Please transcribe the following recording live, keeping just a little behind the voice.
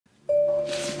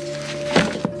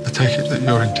take it that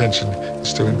your intention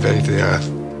is to invade the Earth.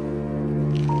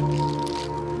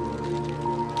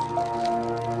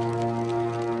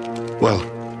 Well,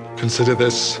 consider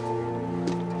this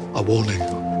a warning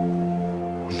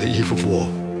on the eve of war.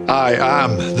 I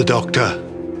am the Doctor.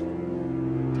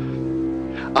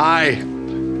 I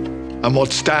am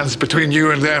what stands between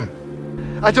you and them.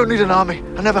 I don't need an army.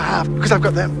 I never have, because I've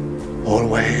got them.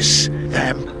 Always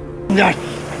them.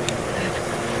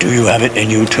 Do you have it in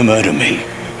you to murder me?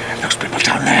 Those people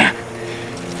down there,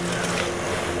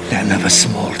 they're never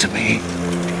small to me.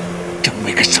 Don't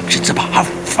make assumptions about how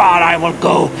far I will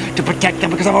go to protect them,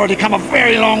 because I've already come a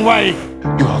very long way.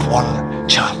 You have one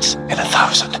chance in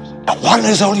 1,000. And one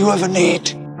is all you ever need.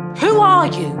 Who are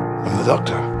you? I'm the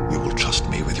Doctor. You will trust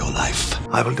me with your life.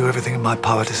 I will do everything in my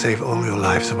power to save all your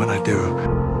lives, and when I do,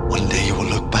 one day you will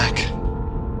look back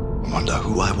and wonder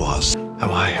who I was,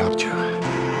 how I helped you.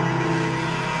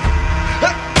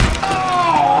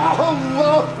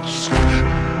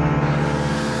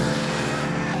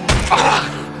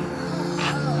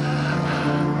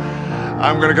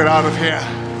 I'm gonna get out of here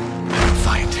and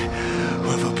find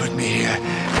whoever put me here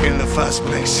in the first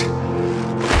place.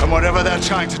 And whatever they're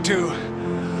trying to do,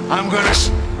 I'm gonna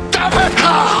stop it!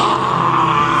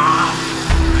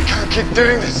 I can't keep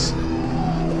doing this.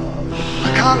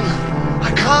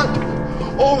 I can't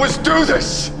always do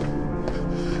this.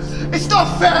 It's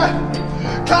not fair!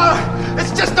 Clara,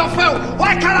 it's just not fair!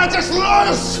 Why can't I just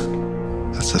lose?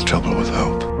 That's the trouble with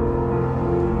hope.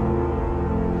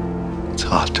 It's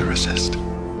hard to resist.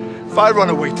 If I run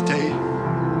away today,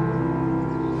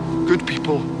 good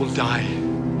people will die.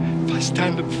 If I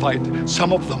stand and fight,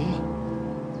 some of them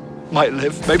might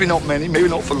live. Maybe not many, maybe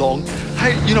not for long.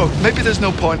 Hey, you know, maybe there's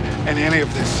no point in any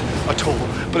of this at all,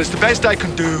 but it's the best I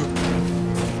can do.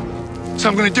 So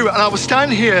I'm going to do it, and I will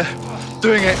stand here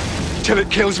doing it till it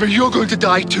kills me. You're going to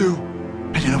die too.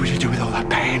 And you know what you do with all that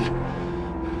pain?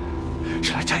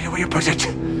 Shall I tell you where you put it?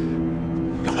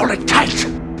 You hold it tight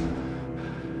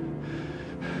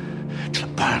till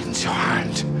it burns your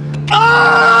hand.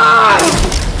 Ah!